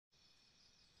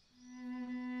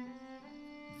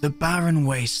the barren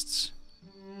wastes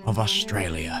of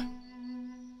Australia.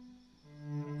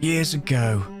 Years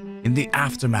ago, in the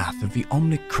aftermath of the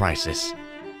Omnic Crisis,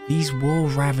 these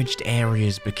war-ravaged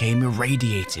areas became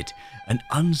irradiated and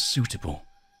unsuitable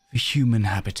for human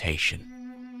habitation.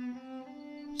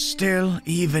 Still,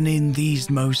 even in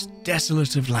these most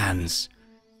desolate of lands,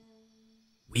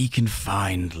 we can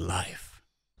find life.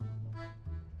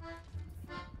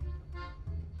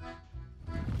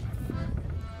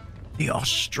 The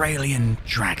Australian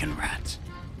dragon rat.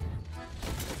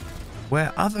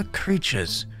 Where other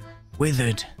creatures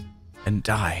withered and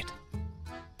died,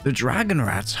 the dragon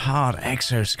rat's hard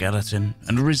exoskeleton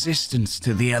and resistance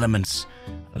to the elements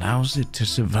allows it to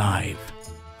survive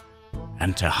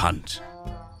and to hunt.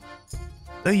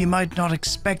 Though you might not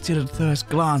expect it at first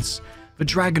glance, the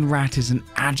dragon rat is an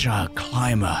agile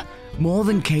climber, more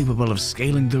than capable of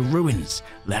scaling the ruins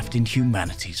left in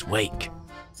humanity's wake.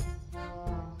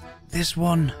 This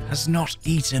one has not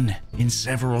eaten in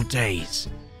several days,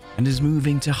 and is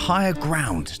moving to higher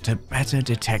ground to better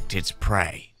detect its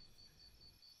prey.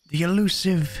 The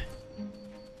elusive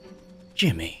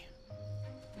Jimmy.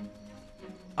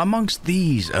 Amongst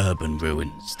these urban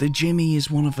ruins, the Jimmy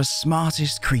is one of the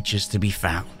smartest creatures to be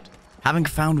found, having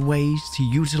found ways to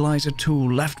utilize a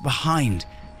tool left behind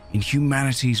in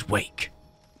humanity's wake: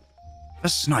 the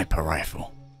sniper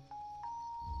rifle.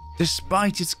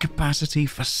 Despite its capacity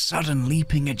for sudden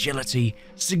leaping agility,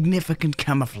 significant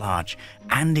camouflage,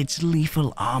 and its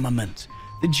lethal armament,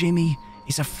 the Jimmy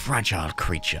is a fragile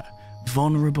creature,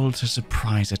 vulnerable to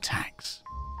surprise attacks.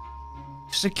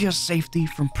 To secure safety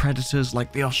from predators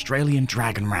like the Australian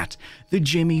dragon rat, the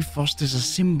Jimmy fosters a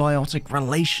symbiotic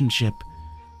relationship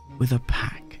with a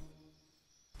pack.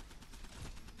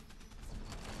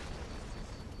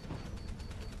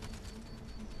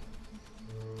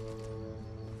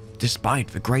 Despite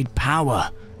the great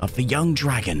power of the young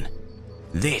dragon,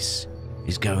 this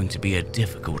is going to be a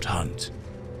difficult hunt.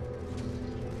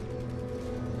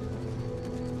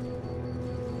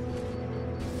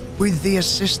 With the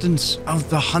assistance of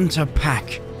the hunter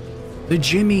pack, the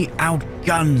Jimmy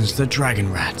outguns the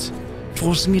dragon rat,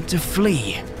 forcing it to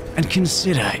flee and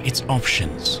consider its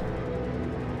options.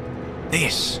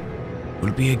 This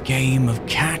will be a game of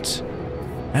cat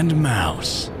and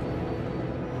mouse.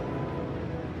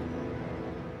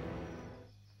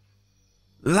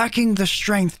 Lacking the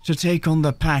strength to take on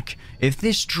the pack, if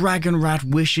this dragon rat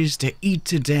wishes to eat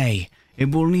today,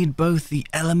 it will need both the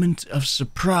element of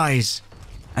surprise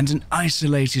and an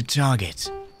isolated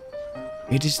target.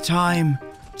 It is time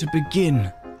to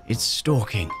begin its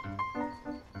stalking.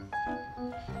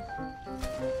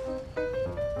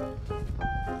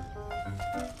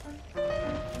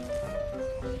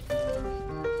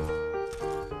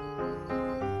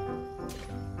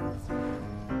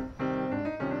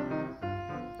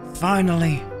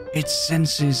 Finally, its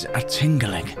senses are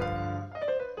tingling.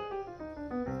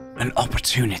 An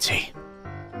opportunity.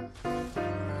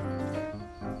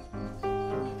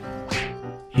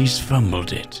 He's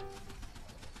fumbled it.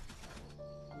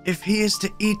 If he is to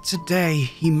eat today,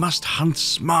 he must hunt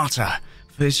smarter,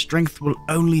 for his strength will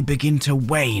only begin to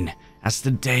wane as the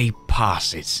day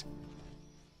passes.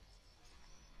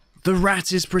 The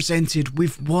rat is presented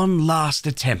with one last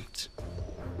attempt.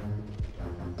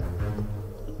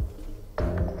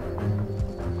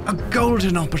 A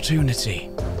golden opportunity.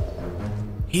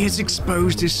 He has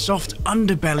exposed his soft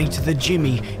underbelly to the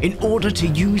Jimmy in order to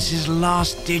use his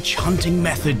last-ditch hunting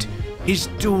method, his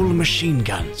dual machine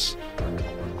guns.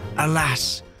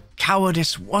 Alas,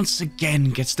 cowardice once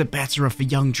again gets the better of the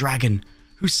young dragon,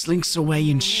 who slinks away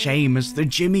in shame as the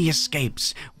Jimmy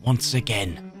escapes once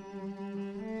again.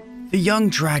 The young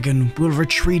dragon will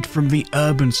retreat from the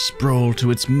urban sprawl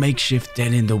to its makeshift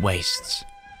den in the wastes,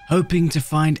 hoping to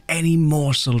find any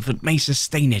morsel that may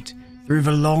sustain it through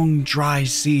the long, dry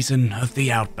season of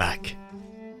the outback.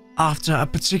 After a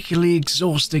particularly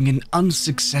exhausting and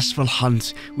unsuccessful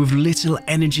hunt with little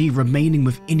energy remaining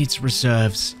within its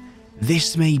reserves,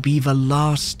 this may be the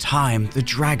last time the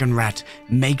dragon rat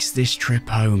makes this trip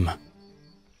home.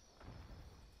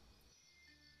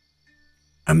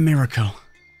 A miracle.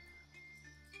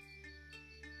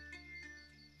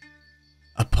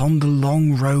 Upon the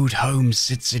long road home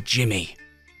sits a Jimmy.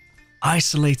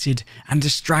 Isolated and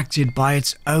distracted by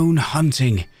its own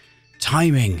hunting,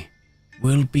 timing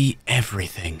will be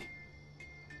everything.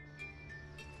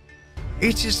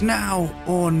 It is now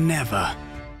or never.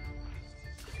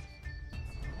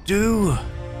 Do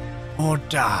or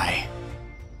die.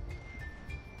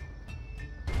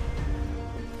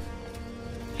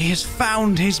 He has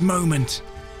found his moment.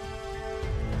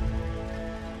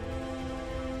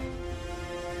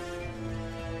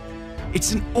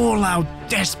 It's an all-out,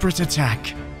 desperate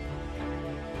attack.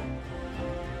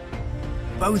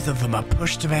 Both of them are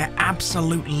pushed to their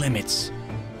absolute limits.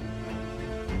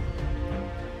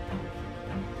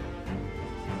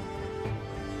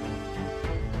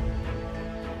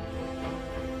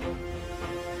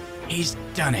 He's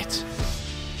done it.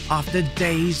 After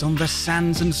days on the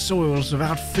sands and soils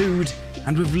without food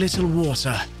and with little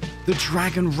water, the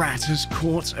Dragon Rat has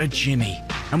caught a Jimmy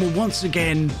and will once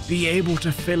again be able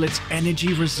to fill its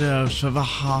energy reserves for the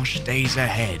harsh days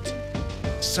ahead.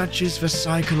 Such is the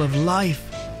cycle of life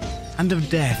and of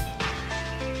death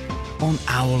on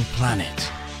our planet.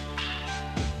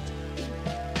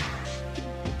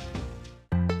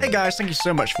 Hey guys, thank you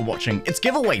so much for watching. It's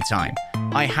giveaway time.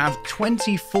 I have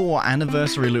 24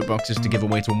 anniversary loot boxes to give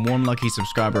away to one lucky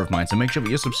subscriber of mine, so make sure that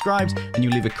you're subscribed and you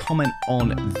leave a comment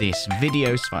on this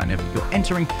video so I know that you're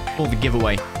entering for the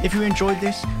giveaway. If you enjoyed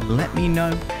this, let me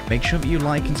know. Make sure that you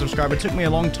like and subscribe. It took me a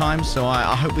long time, so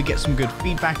I hope we get some good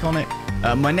feedback on it.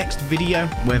 My next video,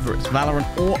 whether it's Valorant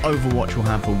or Overwatch, will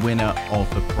have the winner of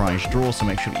the prize draw, so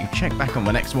make sure that you check back on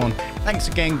the next one. Thanks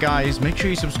again, guys. Make sure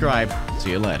you subscribe.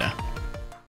 See you later.